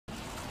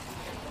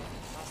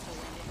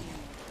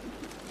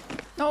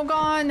Oh,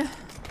 gone.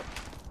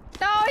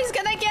 No, he's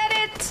gonna get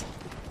it.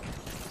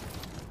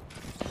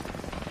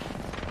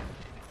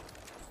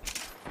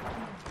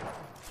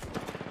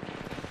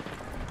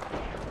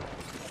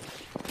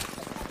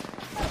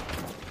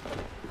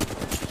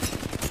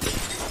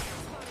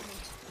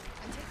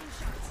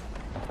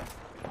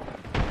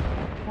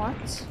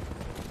 What?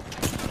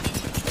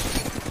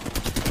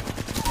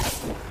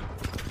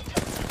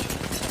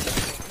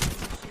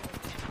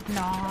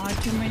 Nah,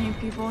 too many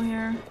people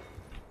here.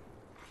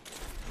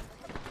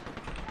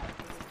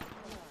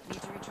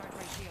 Need to recharge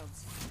my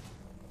shields.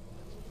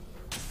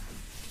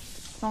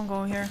 Don't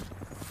go here.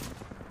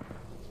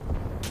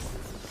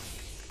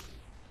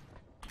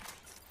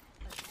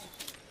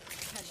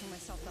 Catching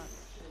myself up.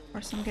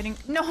 First I'm getting—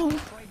 no!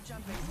 Avoid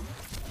jumping.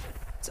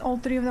 It's all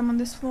three of them on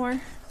this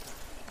floor.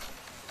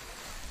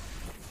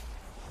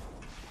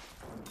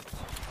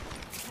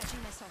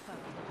 Catching myself up.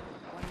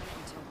 1 minute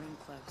until ring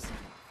close.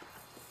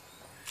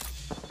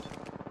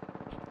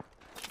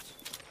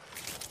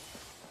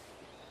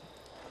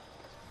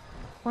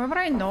 Whoever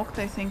I knocked,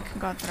 I think,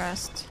 got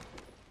rest.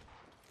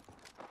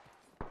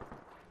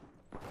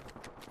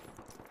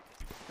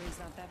 Ring's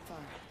not that far.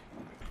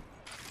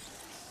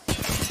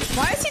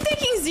 Why is he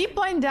taking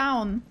zipline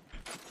down?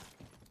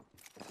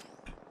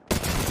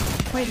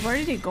 Wait, where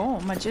did he go?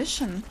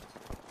 Magician.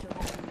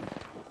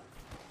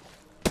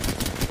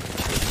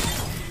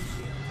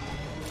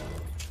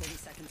 30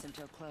 seconds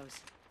until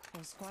close.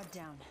 Whole squad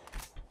down.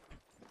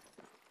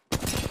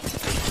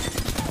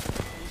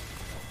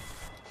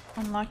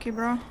 Unlucky,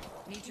 bro.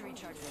 Need to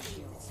recharge my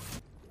shields.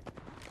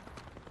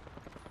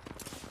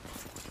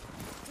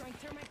 Throwing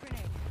thermite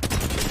grenade.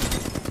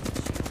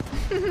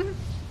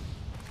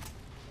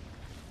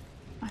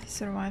 I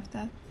survived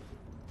that.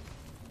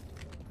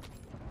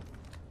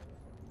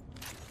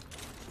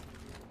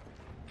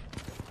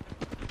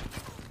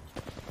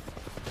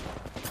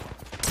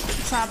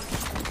 What's up?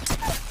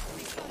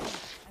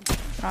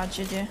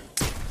 Tragedy.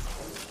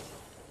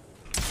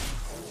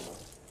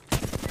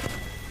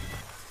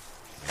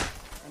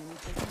 Enemy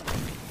taken out.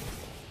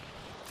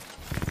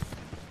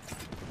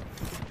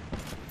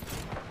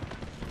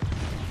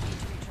 Need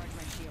to recharge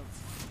my shields.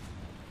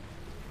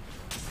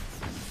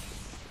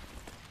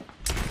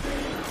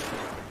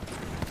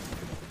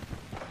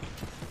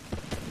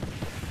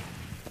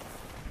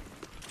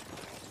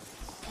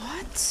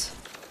 What?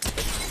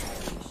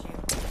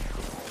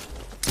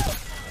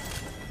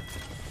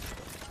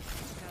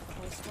 Got the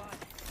whole squad.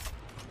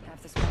 Half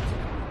the squad's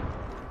gone.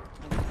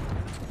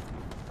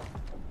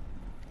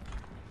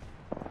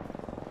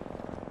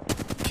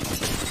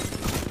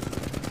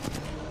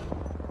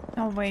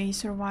 No way he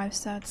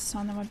survives that,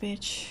 son of a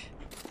bitch.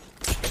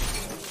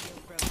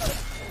 Shield broken.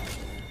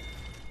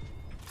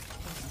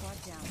 Whole squad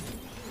down.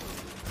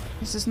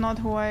 This is not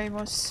who I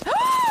was.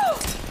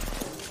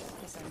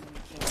 Guess I'm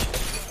gonna kill.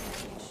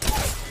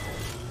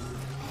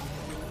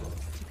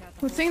 Took out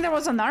the Good thing there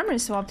was an armor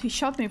swap. He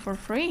shot me for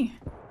free.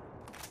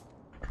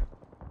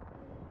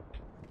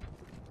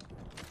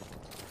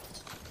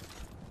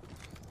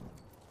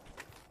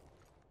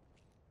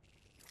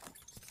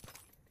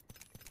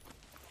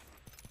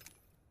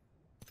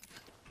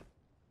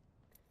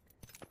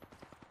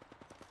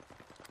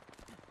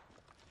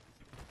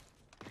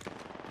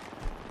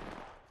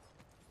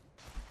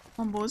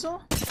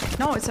 Bamboozle?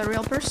 No, it's a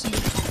real person.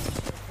 shield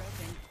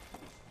broken.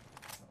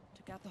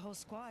 Took out the whole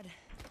squad.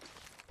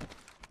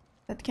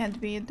 That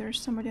can't be it. There's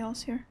somebody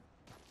else here.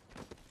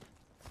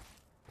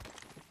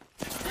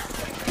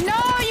 No,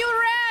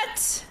 you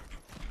rat!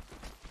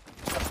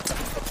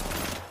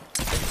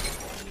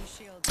 Enemy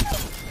shield.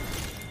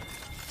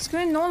 What's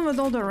going on with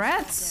all the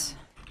rats?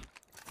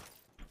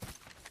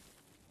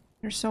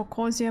 They're so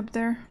cozy up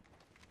there.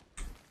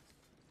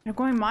 They're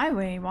going my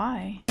way.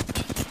 Why?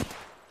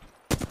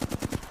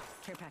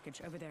 Care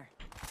package over there.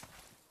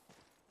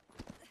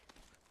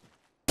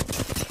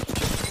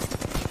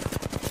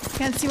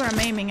 Can't see what I'm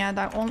aiming at.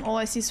 All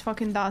I see is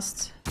fucking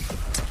dust.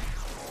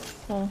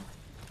 Oh.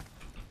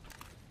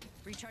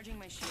 Recharging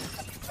my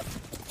shields.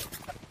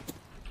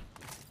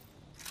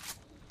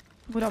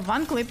 Would have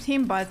one-clipped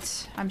him,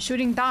 but I'm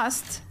shooting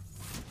dust.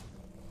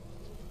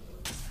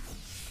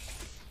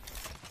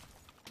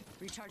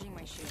 Recharging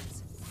my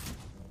shields.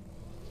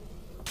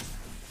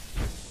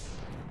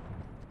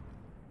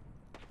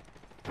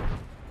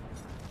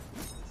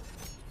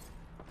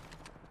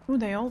 Ooh,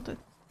 they ulted.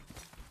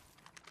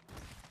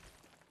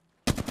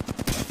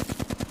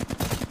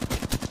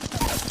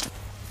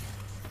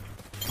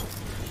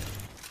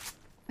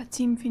 That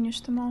team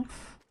finished them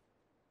off.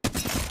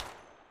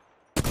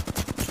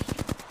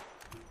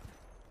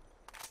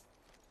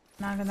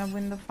 Not gonna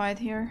win the fight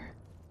here.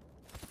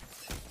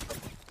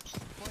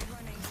 Void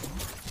running.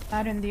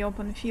 Not in the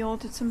open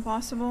field, it's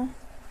impossible.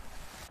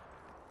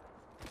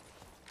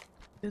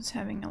 Dude's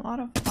having a lot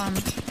of fun.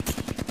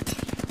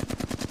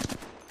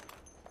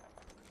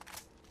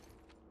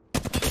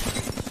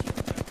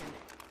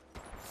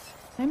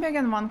 Maybe I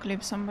can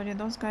one-clip somebody.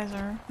 Those guys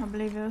are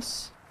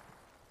oblivious.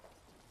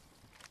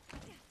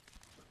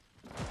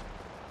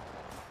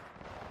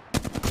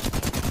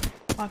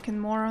 Fucking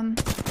moron.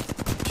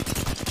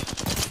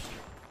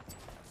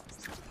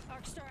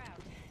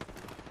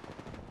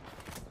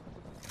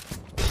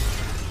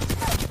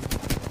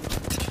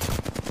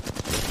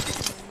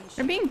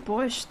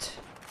 pushed.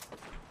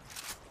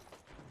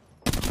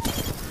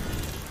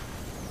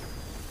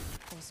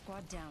 Full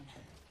squad down.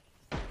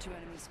 2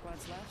 enemy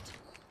squads left.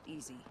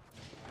 Easy.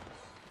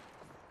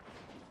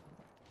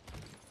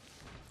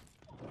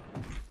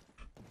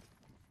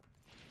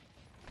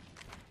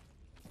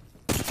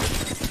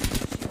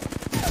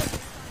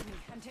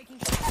 I'm taking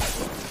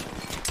shots.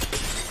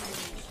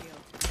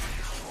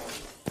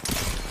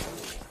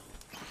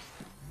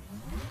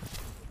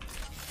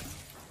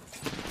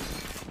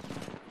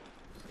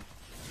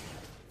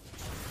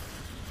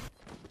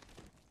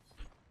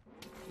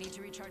 Need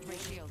to recharge my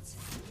shields.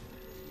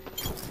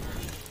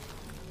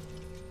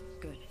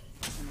 Good.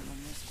 Only one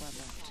more squad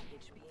left.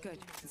 Good.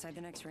 Inside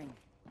the next ring.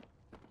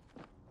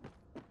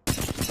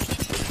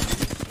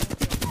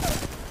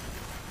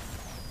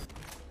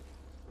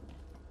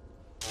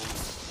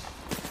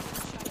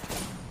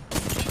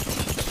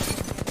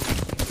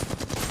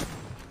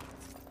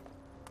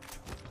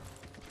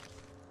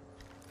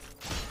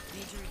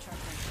 Need to recharge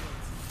my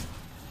shields.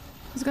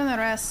 He's gonna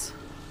rest.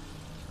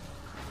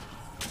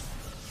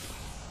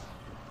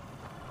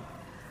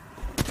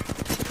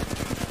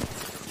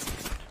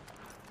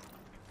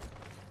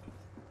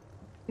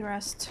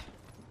 Rest.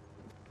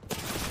 I'm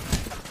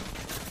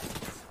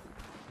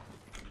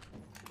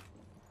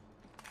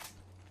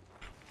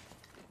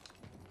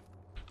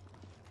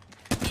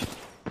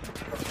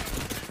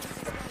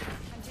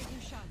taking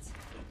shots.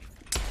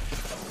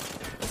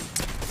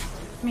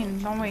 I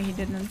mean, no way he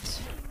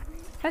didn't.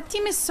 That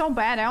team is so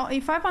bad.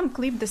 If I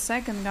unclip the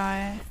second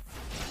guy,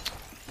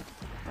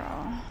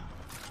 bro.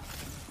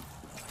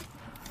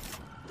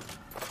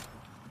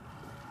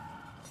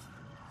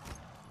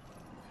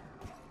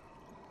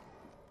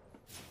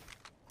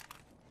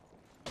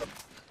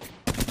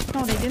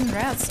 No, they didn't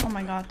rest. Oh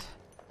my god.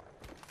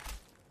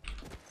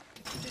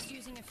 Just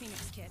using a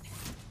Phoenix kit.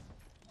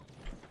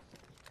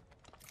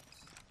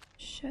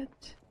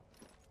 Shit.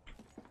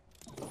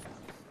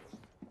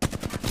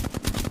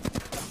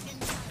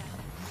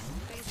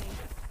 Phasing.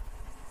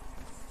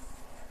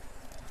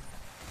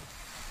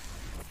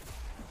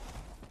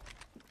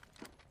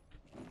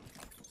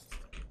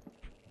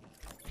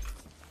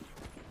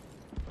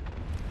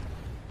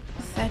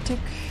 Pathetic.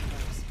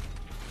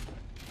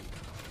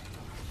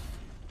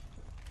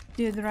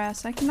 Dude,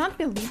 rest. I cannot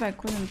believe I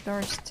couldn't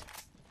thirst.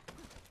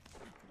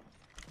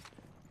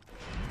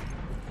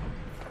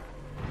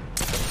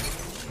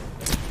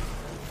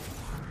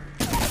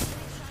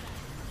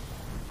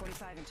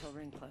 Until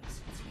ring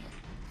close.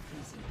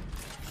 Easy.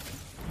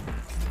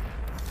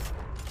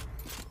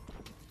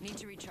 Need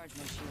to recharge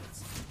my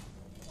shields.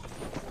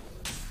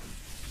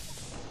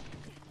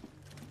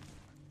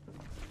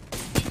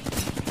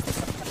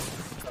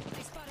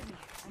 They spotted me.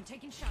 I'm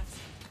taking shots.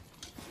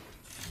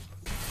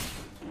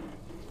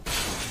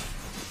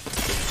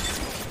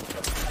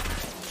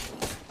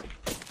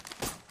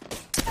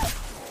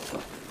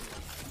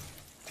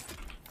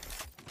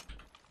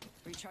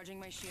 Recharging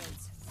my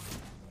shields.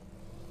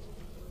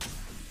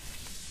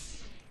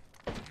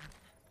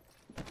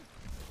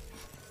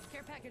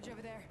 Care package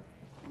over there.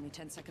 Only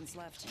 10 seconds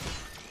left.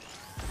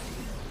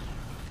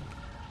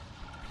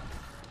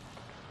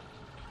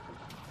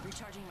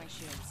 Recharging my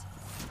shields.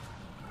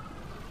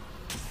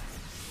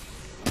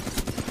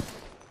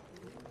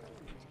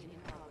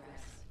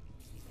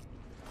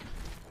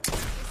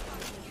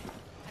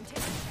 I'm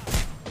taking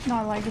shots.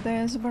 Not like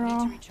this, Need bro.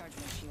 to recharge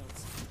my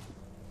shields.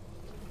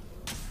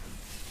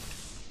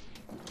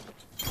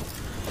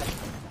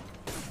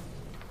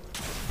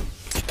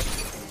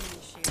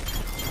 Enemy shield.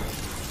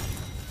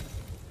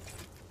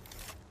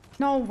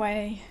 No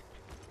way.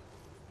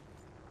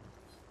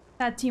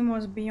 That team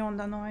was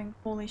beyond annoying.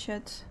 Holy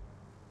shit.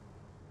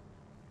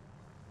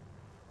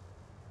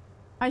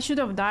 I should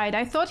have died.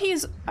 I thought he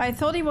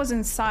was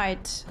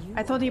inside.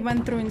 I thought he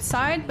went through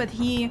inside, but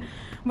he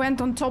went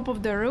on top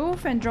of the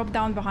roof and dropped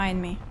down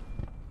behind me.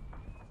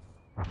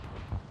 How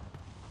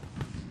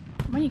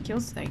many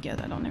kills did I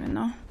get? I don't even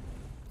know.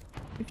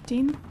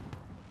 15?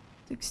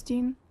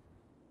 16?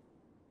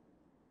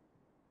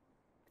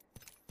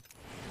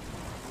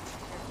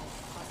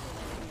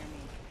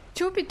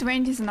 Two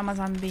P20s in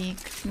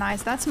Mozambique.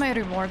 Nice, that's my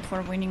reward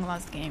for winning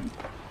last game.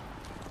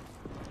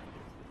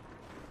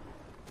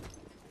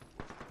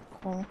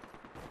 Cool.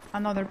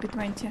 Another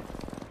P20.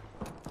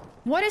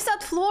 What is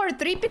that floor?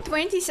 3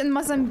 P20s in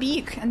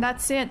Mozambique, and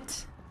that's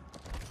it.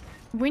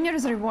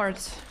 Winner's reward.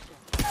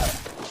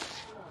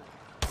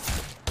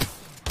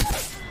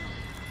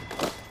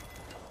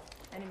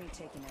 Enemy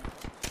taken out.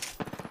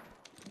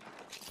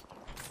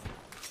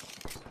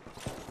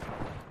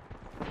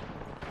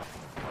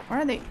 Where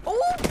are they?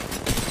 Oh!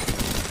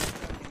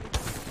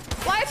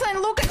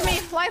 Lifeline, look at me!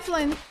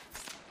 Lifeline!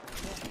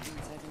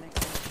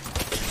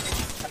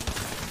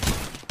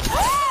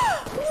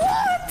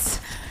 What?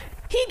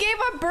 He gave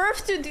a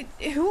birth to the...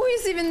 Who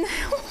is even...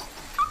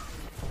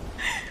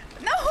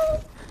 No!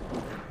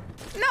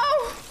 No!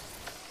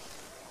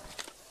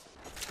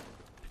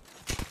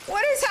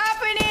 What is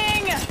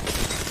happening?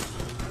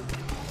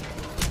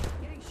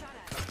 Getting shot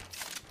at.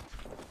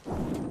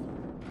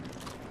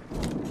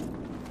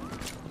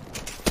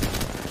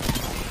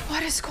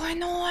 What is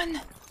going on?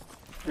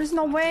 There's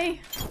no way.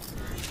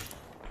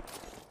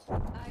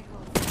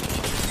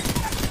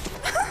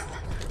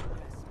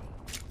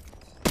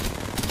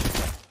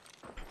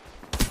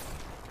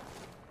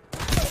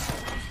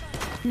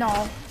 No,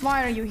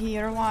 why are you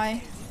here?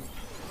 Why?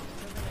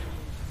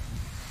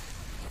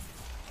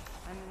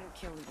 I'm gonna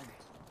kill leader.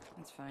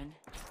 That's fine.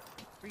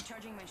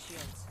 Recharging my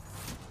shields.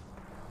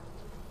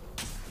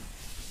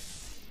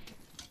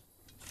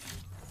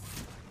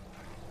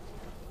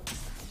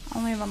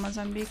 Only have a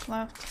Mozambique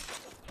left.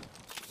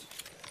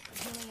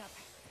 Healing up.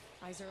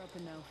 Eyes are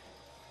open though.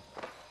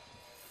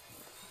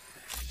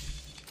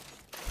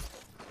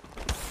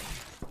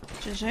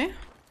 GG.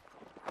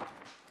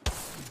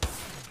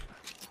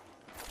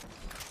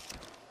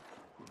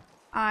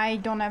 I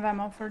don't have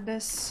ammo for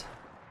this.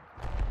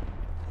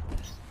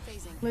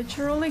 Phasing.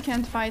 Literally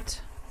can't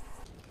fight.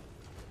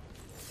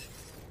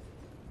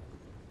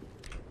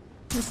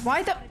 But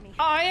why the...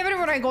 Oh,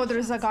 everywhere I go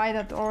there's a guy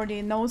that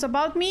already knows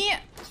about me.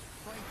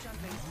 Void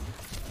jumping.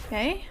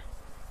 Okay.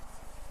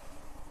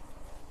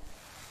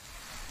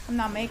 I'm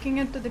not making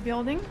it to the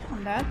building.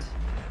 I'm dead.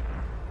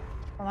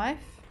 Alive.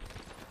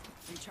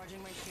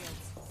 Recharging my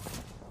shields.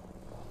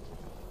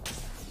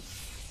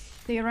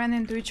 They ran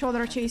into each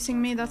other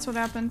chasing me. That's what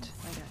happened.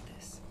 I got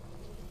this.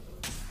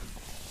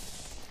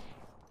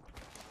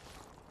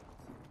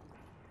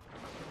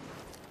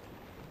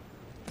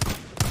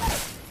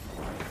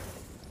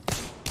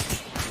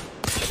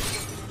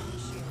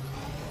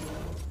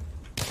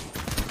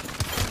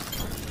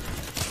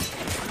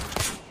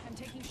 I'm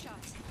taking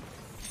shots.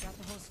 Got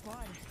the whole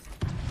squad.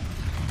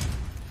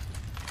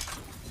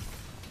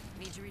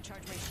 Need to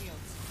recharge my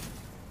shields.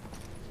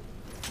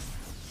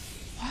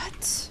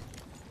 What?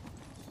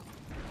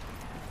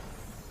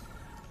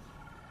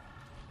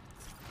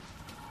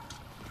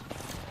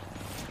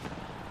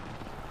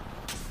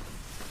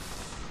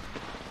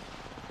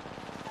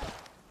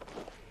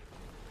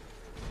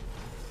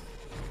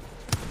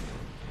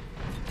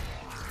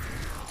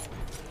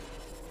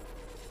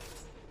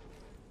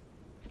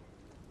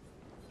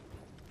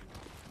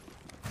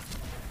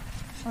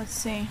 Let's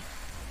see.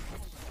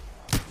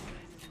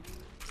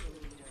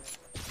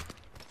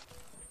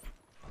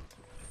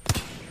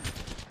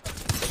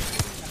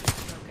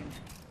 Broken.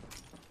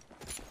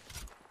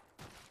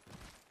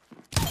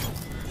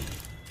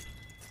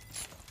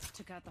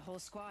 Took out the whole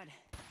squad.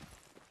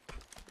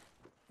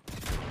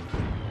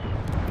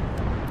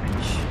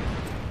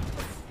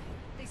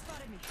 They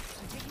spotted me.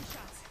 I'm taking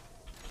shots.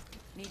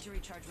 Need to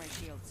recharge my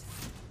shields.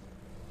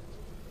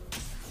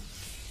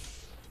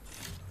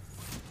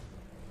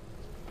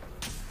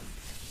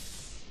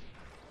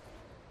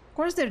 Of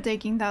course they're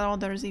taking that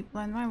other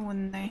zipline. Why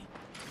wouldn't they?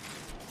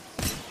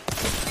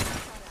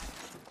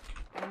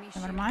 Enemy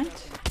Never shield mind.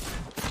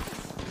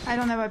 broken. I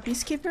don't have a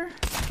peacekeeper.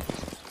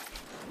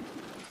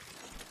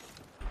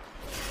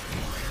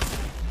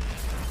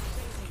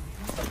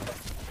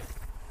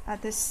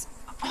 That is...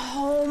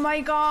 Oh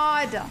my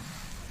god!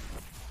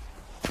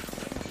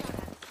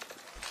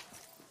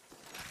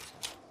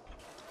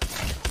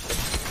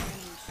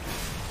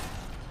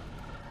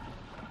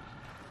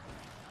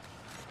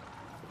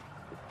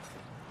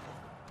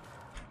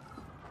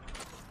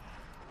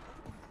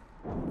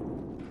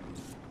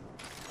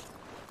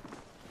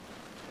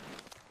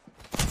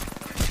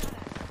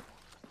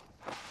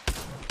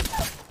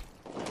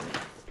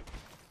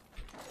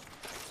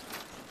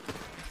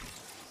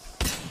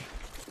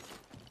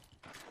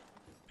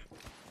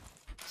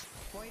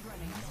 Void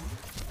running.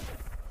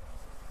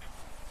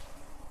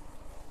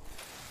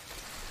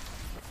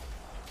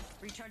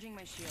 Recharging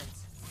my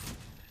shields.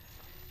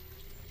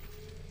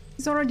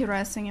 He's already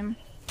resting him.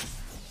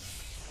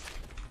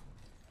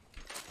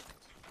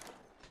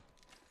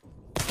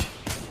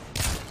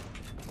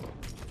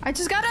 I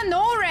just got a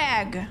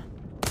no-rag!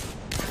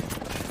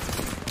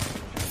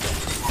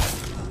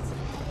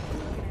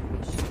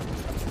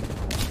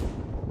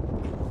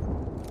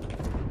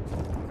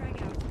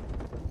 Frag out.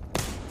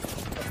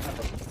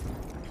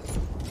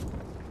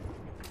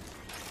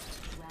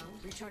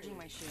 Recharging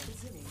my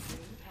shields.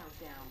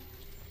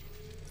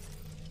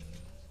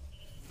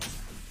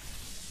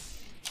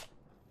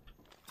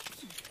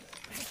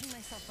 Picking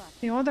myself up.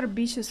 The other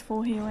beach is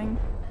full healing.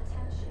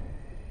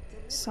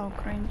 So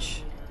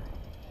cringe.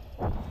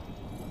 Got a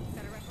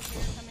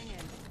replicator coming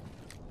in.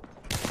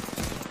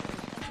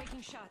 I'm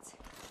taking shots.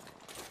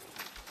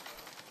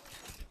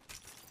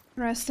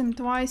 Rest him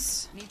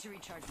twice. Need to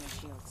recharge my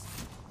shields.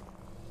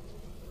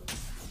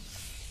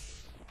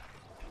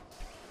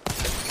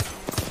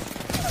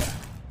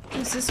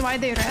 Is this why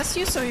they rest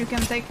you? So you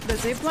can take the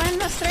zipline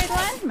in a straight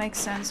line? Makes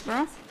sense,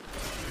 bro.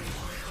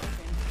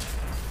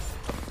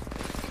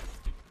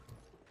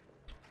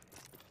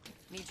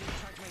 Need to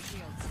recharge my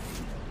shields.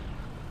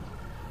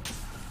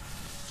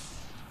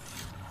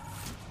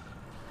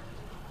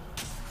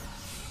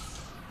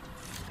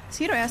 Is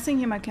he resting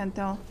him? I can't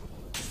tell.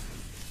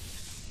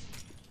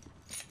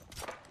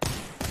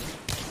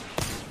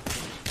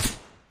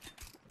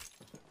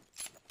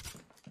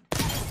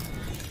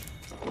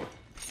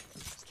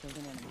 Killed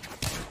an enemy.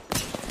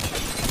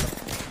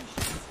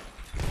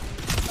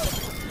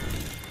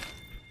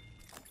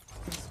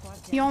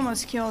 He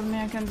almost killed me,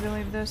 I can't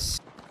believe this.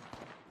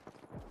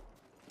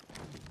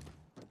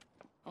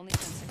 Only 10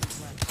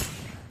 seconds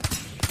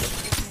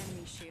left. One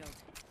enemy shield.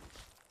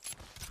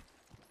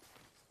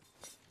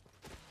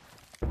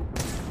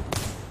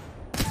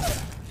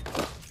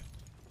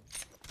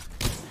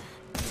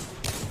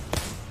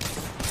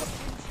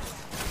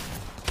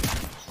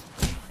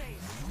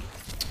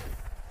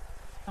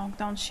 Knock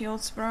down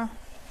shields, bro.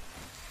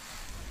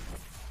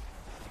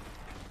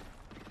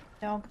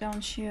 Knock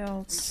down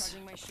shields.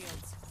 Recharging my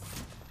shields.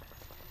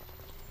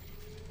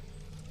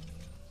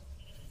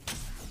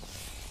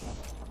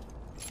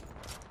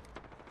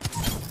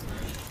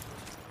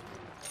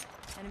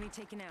 Enemy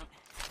taken out.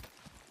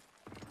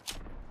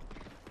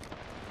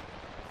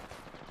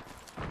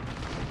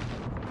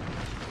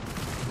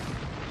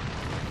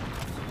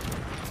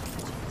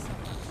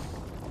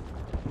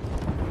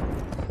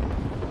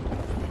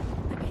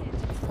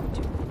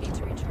 Need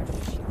to recharge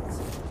my shields.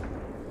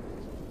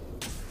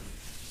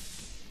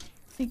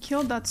 He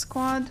killed that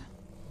squad. Enemy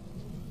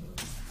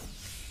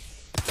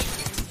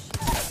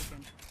shield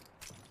broken.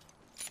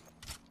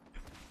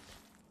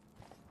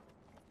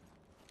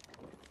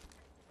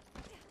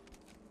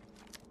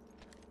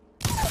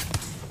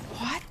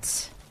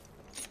 What?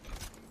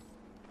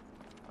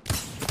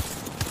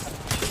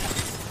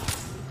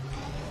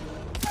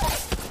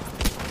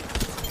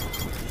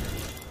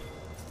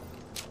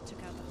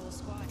 Took out the whole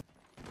squad.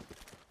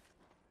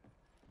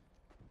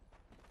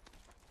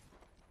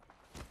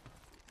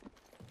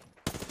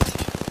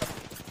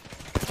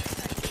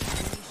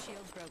 Enemy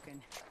shield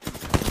broken.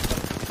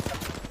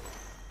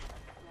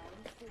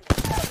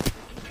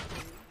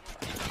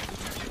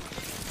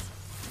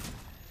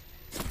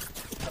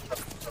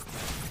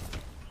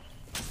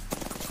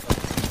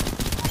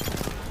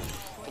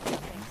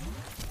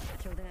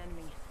 Killed an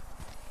enemy.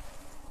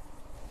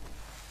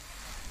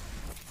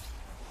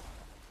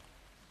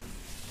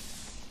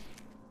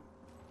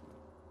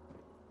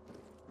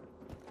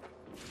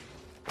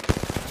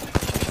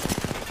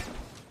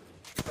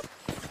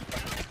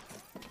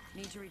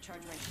 Need to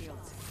recharge my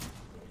shields.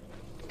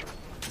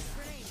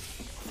 Grenade!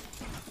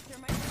 They're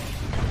my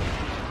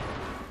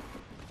grenade!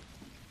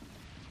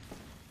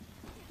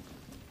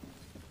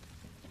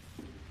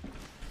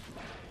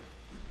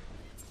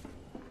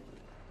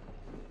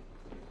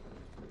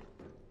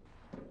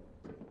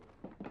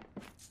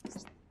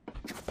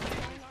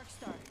 Throwing Arc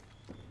Star.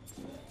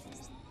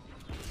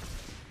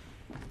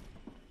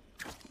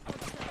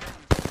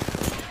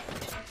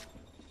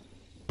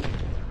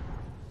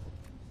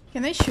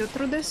 Can I shoot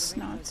through this?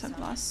 No, it's a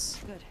glass.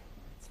 Good.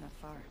 It's not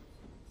far.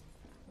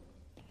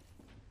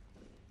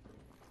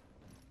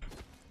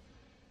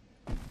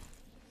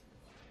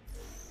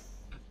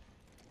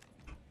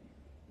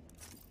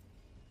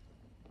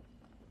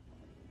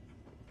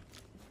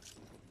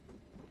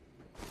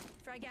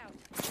 Frag out.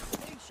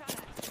 Getting shot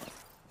at.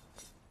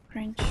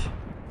 Cringe.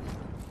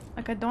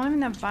 Like, I don't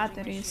even have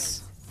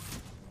batteries.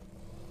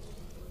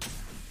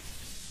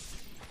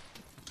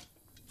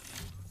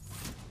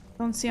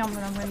 Don't see I'm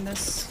gonna win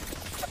this.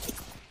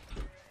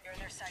 You're in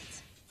their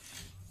sights.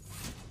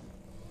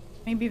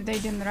 Maybe if they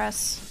didn't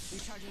rest.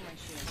 Recharging my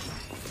shield.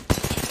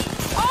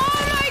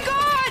 Oh my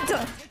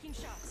god! Taking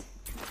shots.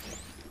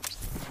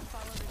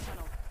 Follow the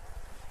tunnel.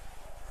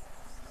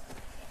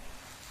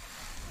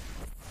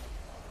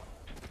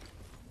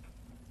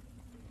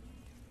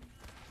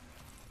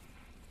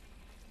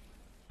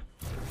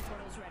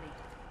 Portal's ready.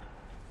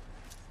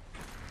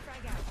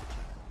 Frag out.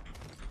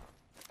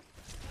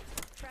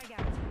 Frag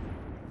out.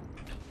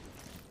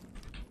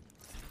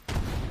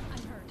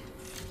 I'm hurt.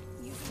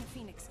 Using a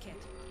Phoenix kit.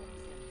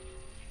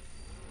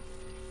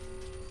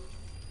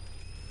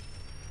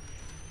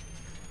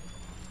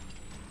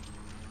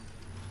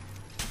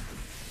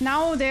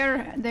 Now they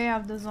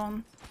have the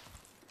zone.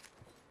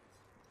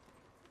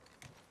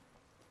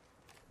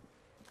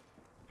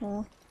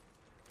 Cool.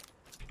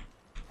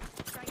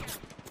 Frag out.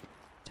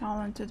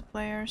 Talented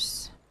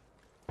players.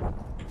 Getting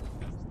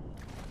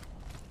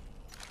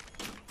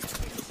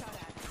shot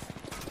at.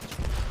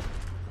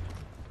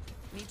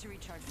 Need to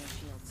recharge my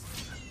shields.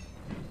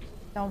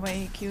 No way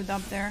he queued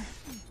up there.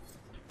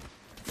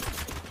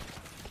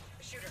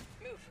 Shooter,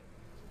 move.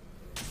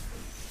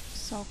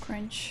 So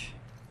cringe.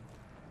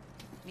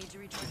 Need to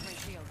recharge my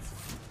shields.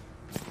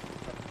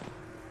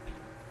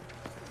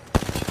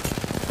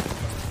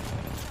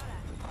 Shot at.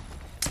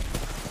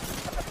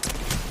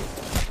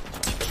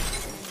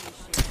 Enemy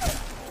shield.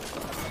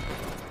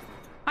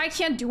 I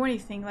can't do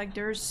anything. Like,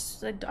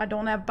 I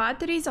don't have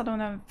batteries. I don't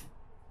have.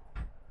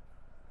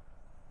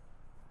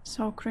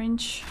 So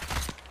cringe.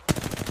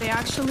 They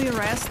actually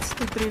rest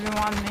to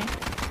 3v1 me.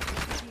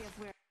 Idea of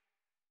where-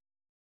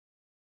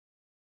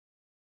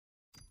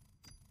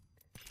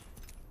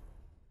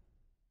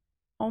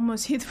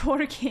 Almost hit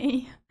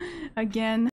 4K again.